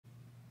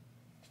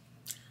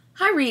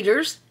Hi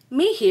readers,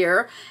 me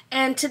here,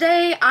 and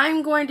today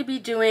I'm going to be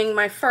doing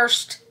my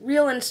first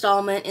real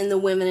installment in the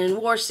Women in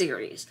War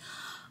series.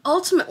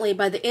 Ultimately,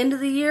 by the end of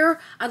the year,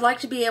 I'd like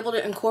to be able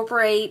to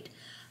incorporate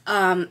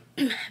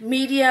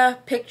media,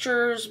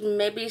 pictures,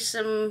 maybe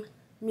some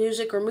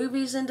music or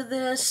movies into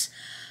this,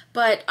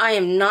 but I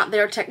am not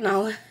there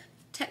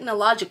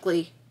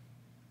technologically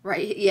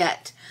right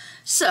yet.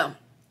 So,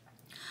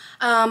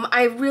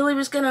 I really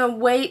was going to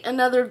wait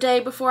another day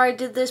before I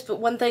did this,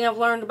 but one thing I've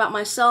learned about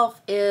myself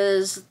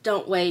is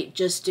don't wait,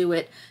 just do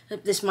it.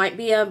 This might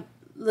be a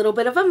little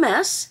bit of a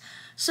mess,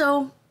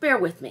 so bear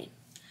with me.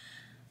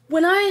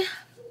 When I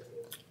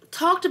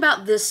talked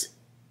about this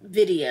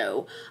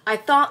video, I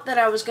thought that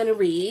I was going to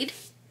read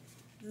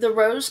The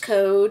Rose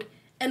Code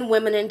and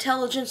Women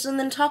Intelligence and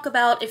then talk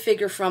about a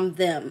figure from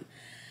them.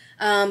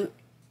 And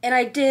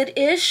I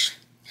did-ish,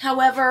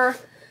 however,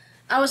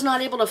 I was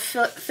not able to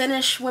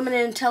finish Women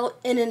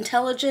in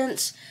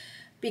Intelligence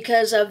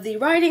because of the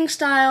writing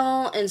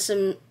style and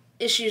some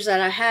issues that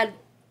I had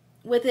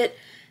with it.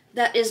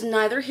 That is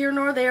neither here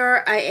nor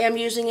there. I am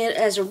using it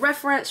as a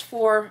reference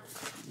for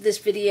this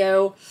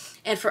video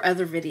and for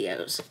other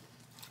videos.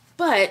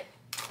 But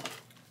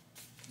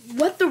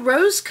what the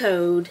Rose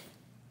Code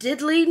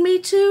did lead me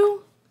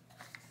to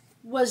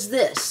was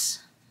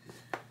this.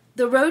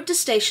 The Road to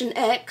Station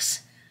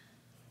X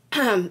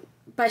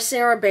by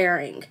Sarah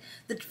Baring.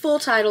 The full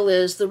title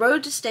is The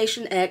Road to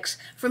Station X,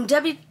 From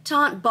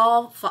Debutante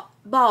Ball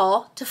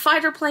to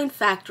Fighter Plane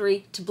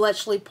Factory to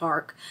Bletchley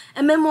Park,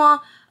 a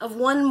memoir of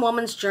one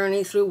woman's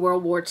journey through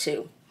World War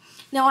II.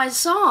 Now, I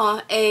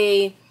saw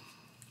a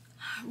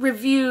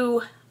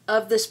review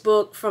of this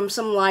book from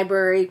some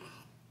library,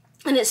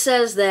 and it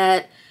says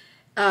that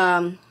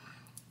the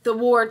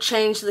war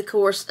changed the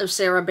course of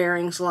Sarah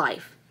Baring's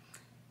life.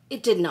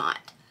 It did not.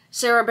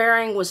 Sarah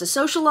Baring was a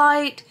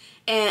socialite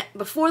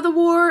before the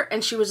war,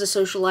 and she was a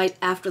socialite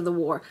after the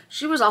war.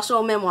 She was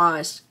also a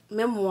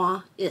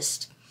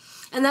memoirist.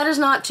 And that is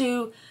not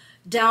to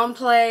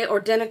downplay or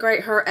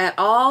denigrate her at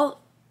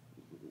all.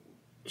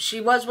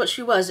 She was what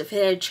she was. If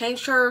it had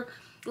changed her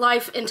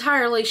life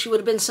entirely, she would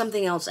have been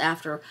something else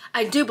after.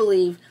 I do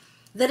believe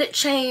that it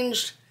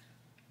changed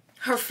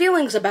her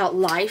feelings about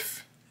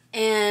life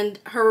and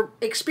her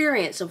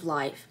experience of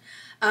life.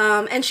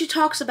 And she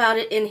talks about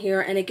it in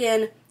here, and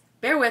again,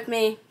 bear with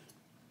me,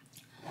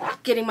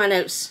 getting my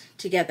notes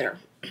together.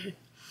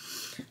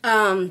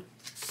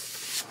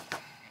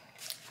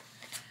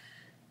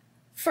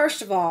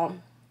 First of all,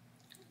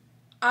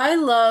 I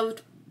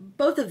loved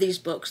both of these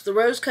books, The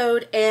Rose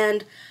Code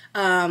and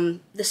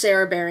the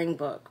Sarah Baring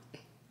book.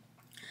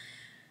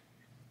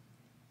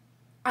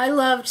 I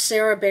loved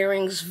Sarah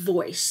Baring's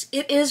voice.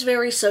 It is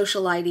very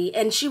socialite-y,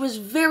 and she was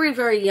very,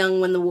 very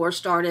young when the war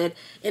started.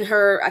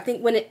 I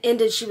think when it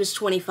ended, she was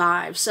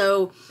 25,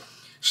 so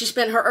she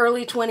spent her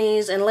early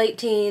 20s and late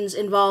teens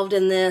involved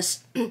in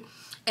this,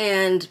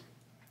 and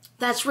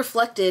that's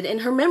reflected in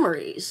her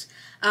memories.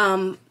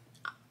 My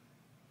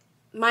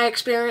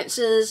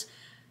experiences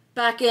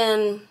back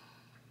in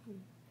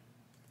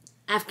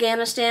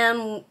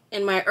Afghanistan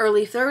in my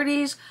early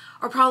 30s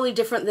are probably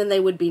different than they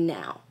would be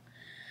now.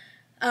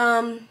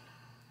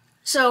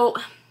 So,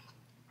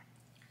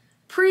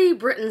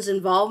 pre-Britain's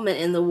involvement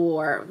in the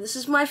war, this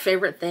is my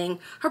favorite thing.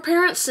 Her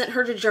parents sent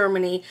her to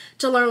Germany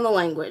to learn the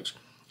language.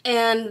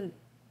 And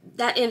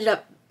that ended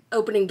up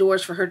opening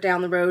doors for her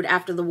down the road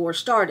after the war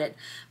started.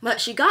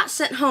 But she got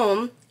sent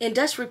home in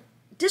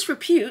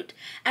disrepute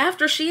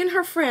after she and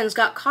her friends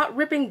got caught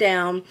ripping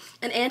down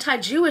an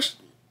anti-Jewish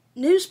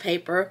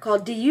newspaper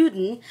called Die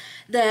Juden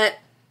that,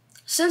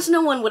 since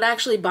no one would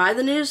actually buy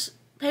the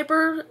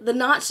newspaper, the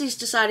Nazis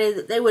decided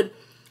that they would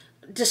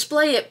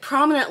display it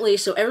prominently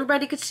so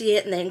everybody could see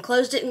it, and they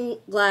enclosed it in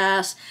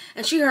glass,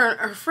 and she and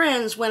her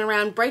friends went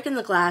around breaking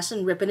the glass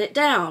and ripping it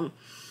down.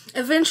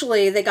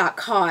 Eventually, they got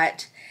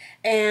caught,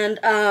 and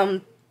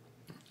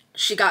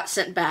she got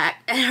sent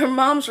back. And her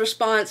mom's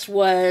response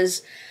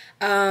was,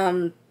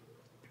 well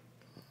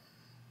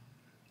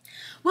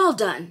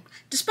done.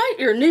 Despite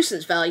your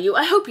nuisance value,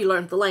 I hope you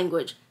learned the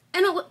language.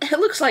 And it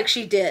looks like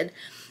she did.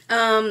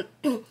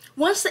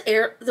 Once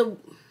the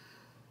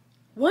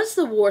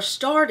war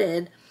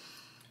started,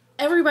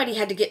 everybody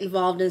had to get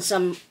involved in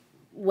some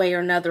way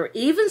or another.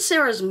 Even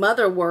Sarah's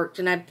mother worked,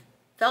 and I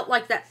felt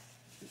like that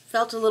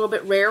felt a little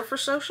bit rare for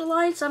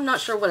socialites. I'm not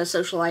sure what a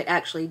socialite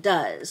actually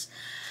does.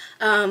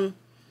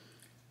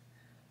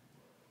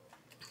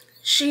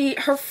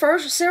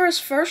 Sarah's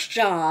first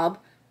job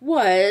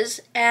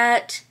was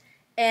at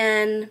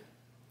an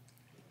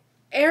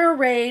air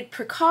raid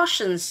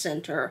precautions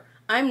center.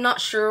 I'm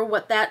not sure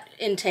what that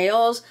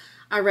entails.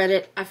 I read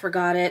it, I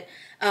forgot it.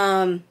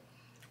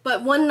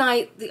 But one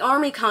night, the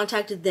Army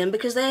contacted them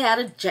because they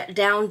had a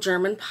downed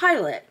German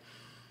pilot.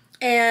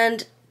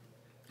 And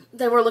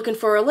they were looking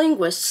for a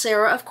linguist.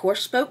 Sarah, of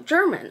course, spoke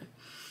German.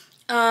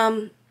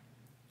 And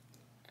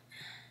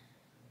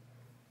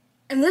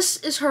this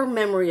is her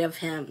memory of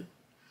him.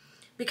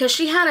 Because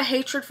she had a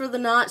hatred for the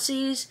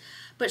Nazis,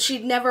 but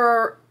she'd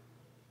never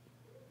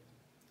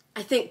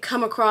I think,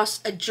 come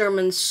across a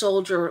German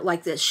soldier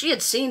like this. She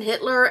had seen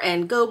Hitler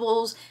and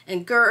Goebbels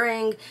and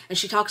Goering, and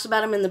she talks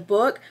about him in the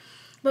book.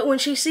 But when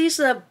she sees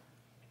the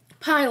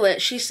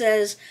pilot, she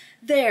says,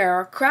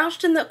 "There,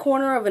 crouched in the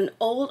corner of an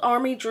old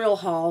army drill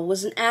hall,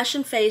 was an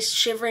ashen-faced,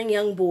 shivering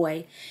young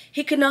boy.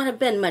 He could not have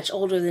been much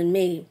older than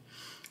me.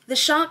 The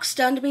shock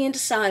stunned me into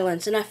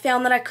silence, and I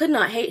found that I could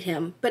not hate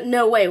him, but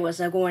no way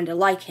was I going to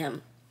like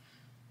him."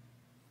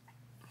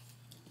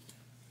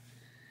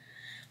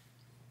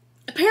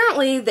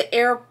 Apparently, the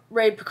Air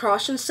Raid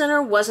Precaution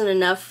Center wasn't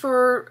enough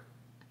for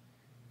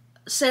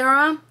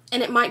Sarah,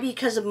 and it might be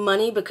because of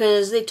money,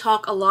 because they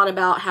talk a lot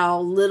about how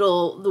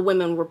little the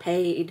women were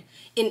paid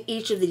in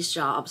each of these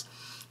jobs.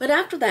 But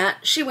after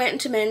that, she went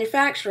into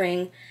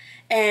manufacturing,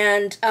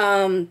 and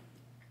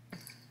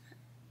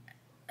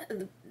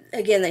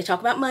again, they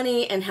talk about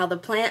money and how the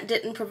plant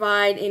didn't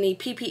provide any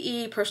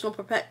PPE, personal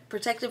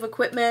protective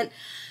equipment,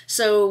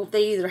 so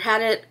they either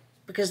had it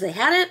because they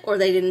had it or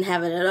they didn't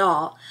have it at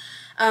all.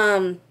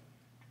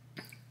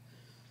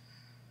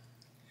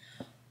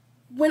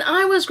 When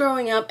I was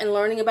growing up and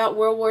learning about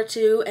World War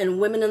II and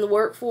women in the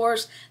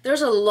workforce, there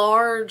was a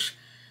large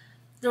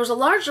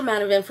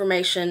amount of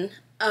information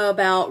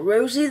about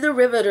Rosie the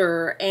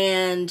Riveter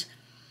and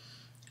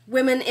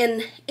women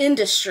in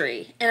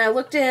industry. And I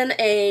looked in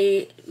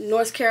a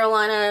North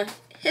Carolina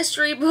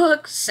history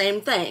book, same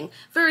thing.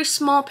 Very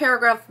small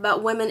paragraph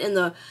about women in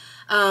the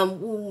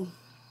WAC.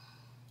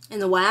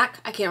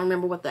 I can't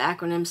remember what the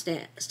acronym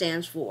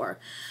stands for.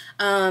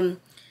 And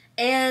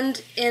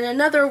in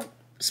another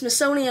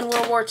Smithsonian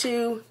World War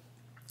II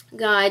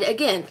guide,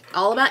 again,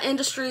 all about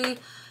industry,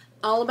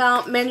 all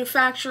about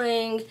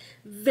manufacturing,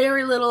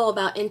 very little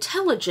about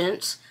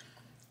intelligence,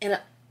 and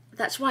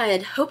that's why I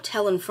had hoped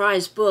Helen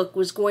Fry's book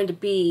was going to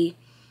be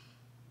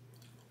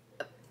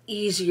an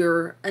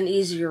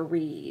easier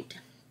read.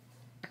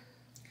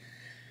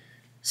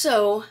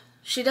 So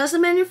she does the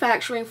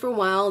manufacturing for a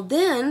while.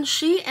 Then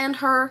she and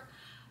her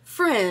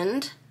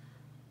friend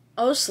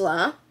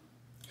Osla,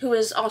 who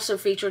is also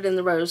featured in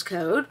the Rose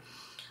Code,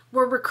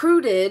 were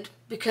recruited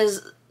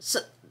because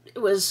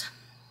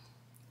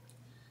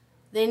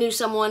they knew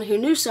someone who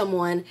knew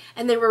someone,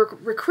 and they were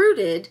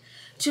recruited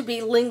to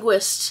be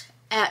linguists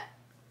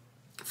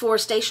for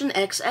Station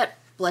X at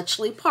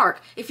Bletchley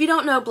Park. If you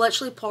don't know,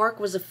 Bletchley Park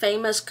was a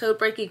famous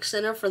code-breaking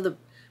center for the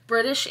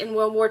British in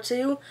World War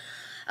II.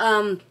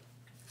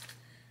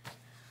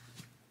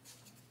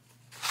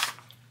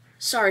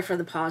 Sorry for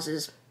the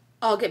pauses.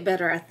 I'll get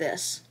better at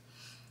this.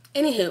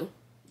 Anywho,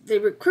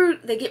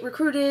 they get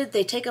recruited,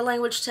 they take a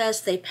language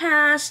test, they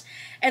pass,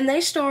 and they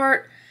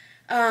start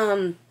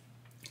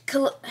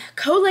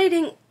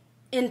collating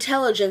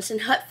intelligence in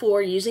Hut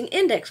 4 using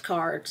index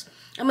cards.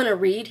 I'm going to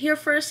read here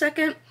for a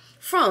second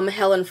from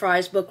Helen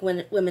Fry's book,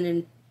 Women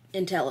in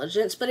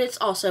Intelligence, but it's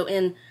also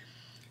in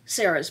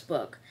Sarah's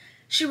book.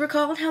 She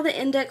recalled how the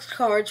index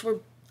cards were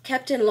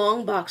kept in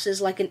long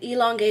boxes like an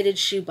elongated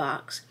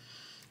shoebox.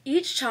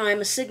 Each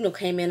time a signal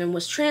came in and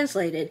was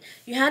translated,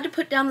 you had to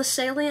put down the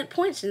salient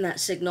points in that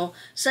signal,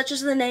 such as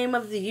the name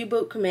of the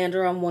U-boat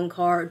commander on one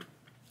card,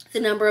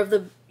 the number of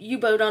the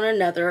U-boat on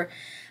another.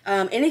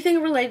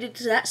 Anything related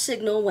to that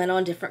signal went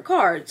on different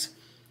cards.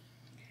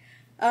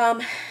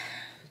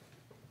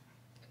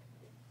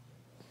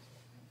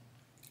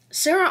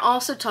 Sarah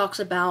also talks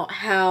about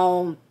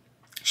how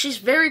she's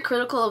very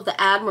critical of the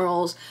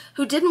admirals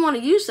who didn't want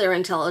to use their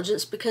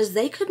intelligence because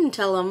they couldn't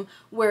tell them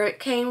where it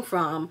came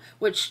from,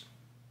 which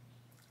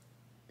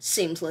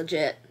seems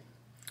legit.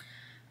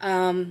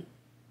 The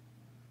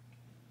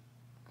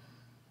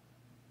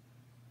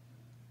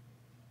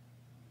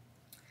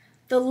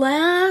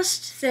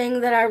last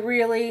thing that I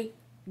really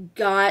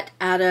got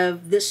out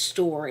of this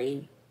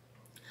story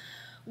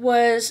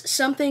was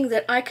something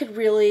that I could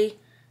really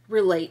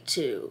relate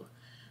to.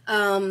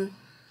 And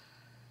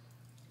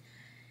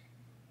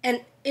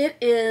it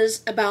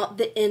is about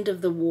the end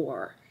of the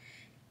war.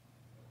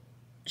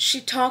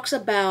 She talks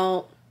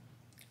about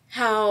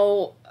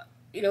how,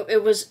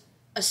 it was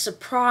a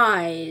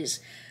surprise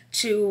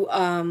to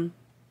her,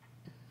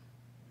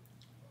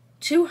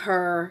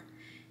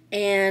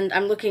 and I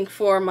am looking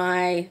for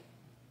my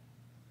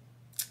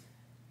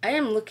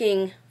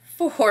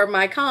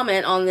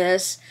comment on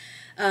this.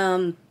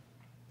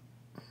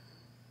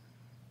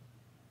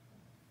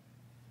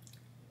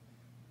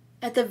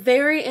 At the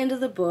very end of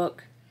the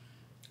book,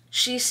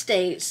 she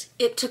states,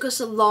 "It took us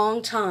a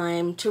long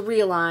time to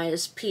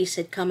realize peace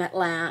had come at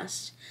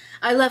last.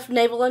 I left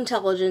Naval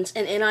Intelligence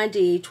and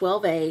NID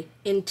 12A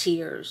in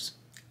tears.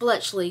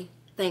 Bletchley,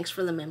 thanks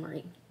for the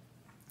memory."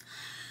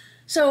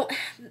 So,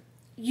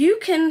 you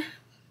can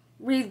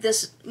read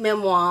this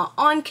memoir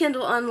on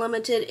Kindle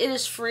Unlimited. It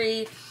is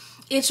free.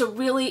 It's a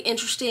really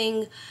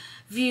interesting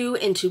view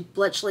into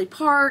Bletchley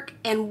Park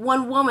and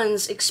one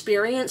woman's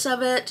experience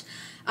of it.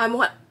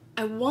 What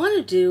I want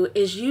to do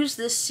is use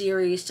this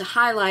series to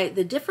highlight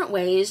the different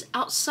ways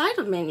outside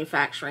of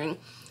manufacturing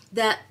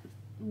that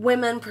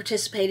women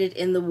participated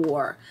in the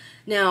war.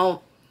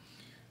 Now,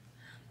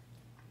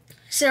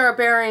 Sarah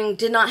Baring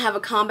did not have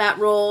a combat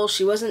role.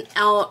 She wasn't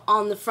out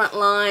on the front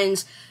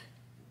lines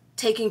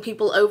taking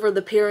people over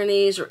the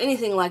Pyrenees or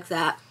anything like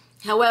that.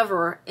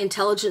 However,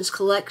 intelligence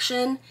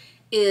collection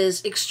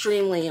is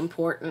extremely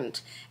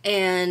important.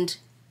 And,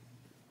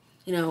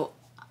 you know,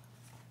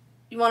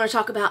 you want to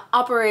talk about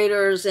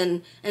operators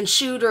and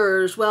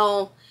shooters.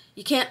 Well,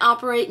 you can't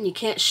operate and you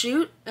can't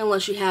shoot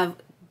unless you have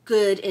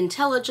good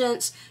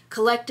intelligence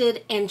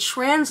collected and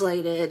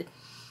translated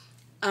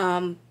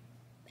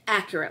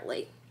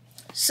accurately.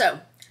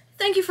 So,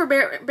 thank you for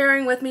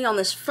bearing with me on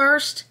this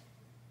first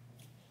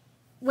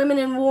Women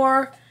in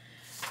War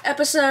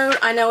episode.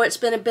 I know it's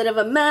been a bit of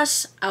a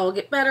mess. I will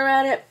get better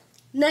at it.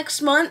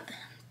 Next month,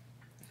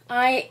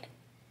 it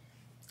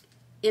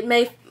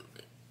may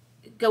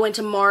go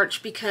into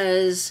March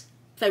because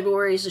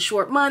February is a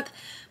short month,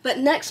 but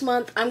next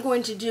month I'm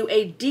going to do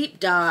a deep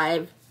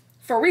dive,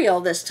 for real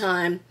this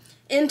time,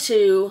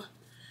 into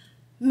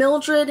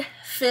Mildred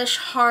Fish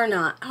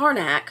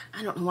Harnack.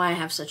 I don't know why I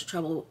have such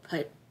trouble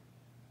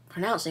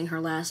pronouncing her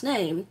last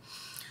name.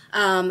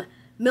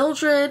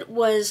 Mildred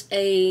was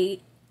a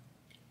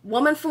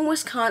woman from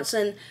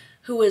Wisconsin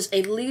who was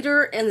a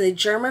leader in the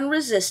German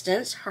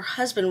resistance. Her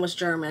husband was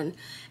German,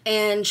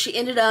 and she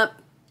ended up,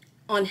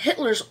 on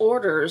Hitler's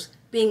orders,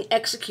 being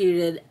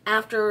executed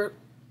after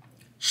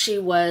she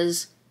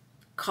was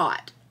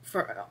caught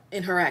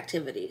in her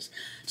activities.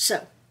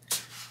 So,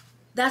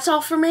 that's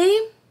all for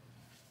me.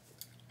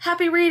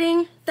 Happy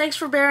reading. Thanks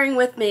for bearing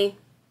with me.